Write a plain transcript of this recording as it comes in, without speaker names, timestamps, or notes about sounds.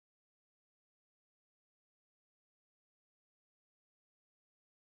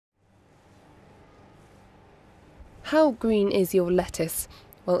How green is your lettuce?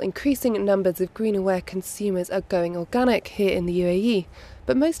 Well, increasing numbers of green-aware consumers are going organic here in the UAE,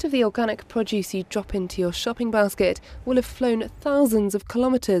 but most of the organic produce you drop into your shopping basket will have flown thousands of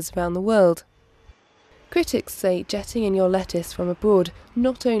kilometres around the world. Critics say jetting in your lettuce from abroad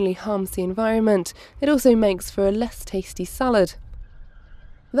not only harms the environment, it also makes for a less tasty salad.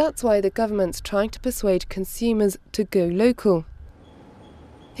 That's why the government's trying to persuade consumers to go local.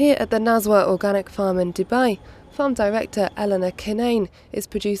 Here at the Nazwa Organic Farm in Dubai, Farm Director Eleanor Kinane is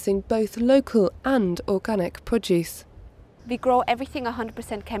producing both local and organic produce. We grow everything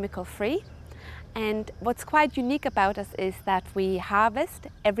 100% chemical free, and what's quite unique about us is that we harvest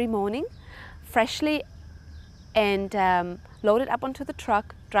every morning freshly and load it up onto the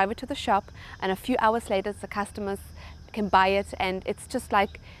truck, drive it to the shop, and a few hours later the customers can buy it, and it's just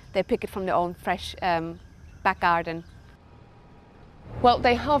like they pick it from their own fresh back garden. Well,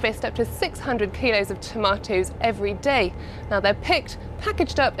 they harvest up to 600 kilos of tomatoes every day. Now they're picked,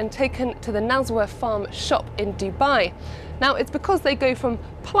 packaged up and taken to the Nazwa Farm shop in Dubai. Now it's because they go from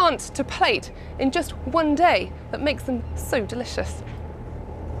plant to plate in just one day that makes them so delicious.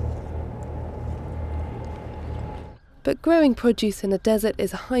 But growing produce in the desert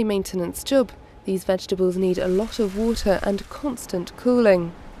is a high maintenance job. These vegetables need a lot of water and constant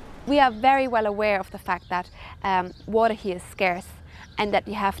cooling. We are very well aware of the fact that water here is scarce and that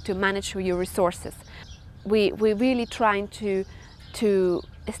you have to manage your resources. We're really trying to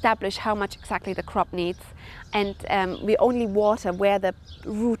establish how much exactly the crop needs, and we only water where the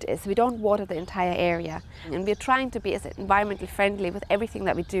root is. We don't water the entire area, and we're trying to be as environmentally friendly with everything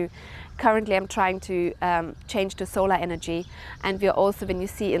that we do. Currently I'm trying to change to solar energy, and we're also, when you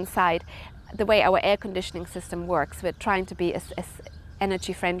see inside the way our air conditioning system works, we're trying to be as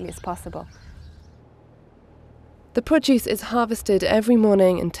energy friendly as possible. The produce is harvested every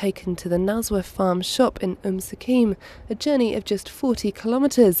morning and taken to the Nazwa Farm shop in Sakim, a journey of just 40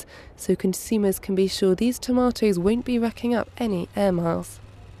 kilometres, so consumers can be sure these tomatoes won't be racking up any air miles.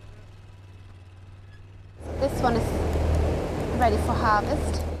 This one is ready for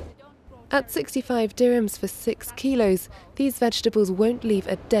harvest. At 65 dirhams for 6 kilos, these vegetables won't leave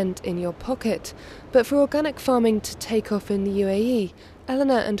a dent in your pocket. But for organic farming to take off in the UAE,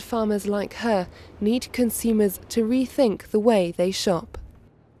 Eleanor and farmers like her need consumers to rethink the way they shop.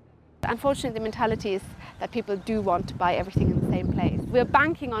 Unfortunately, the mentality is that people do want to buy everything in the same place. We're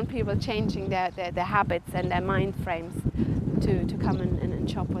banking on people changing their habits and their mind frames to come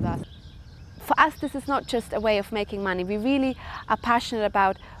and shop with us. For us, this is not just a way of making money. We really are passionate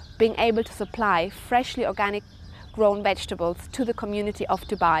about being able to supply freshly organic grown vegetables to the community of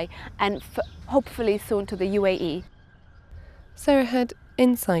Dubai and hopefully soon to the UAE. Sarah Head,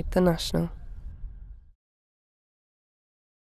 Inside the National.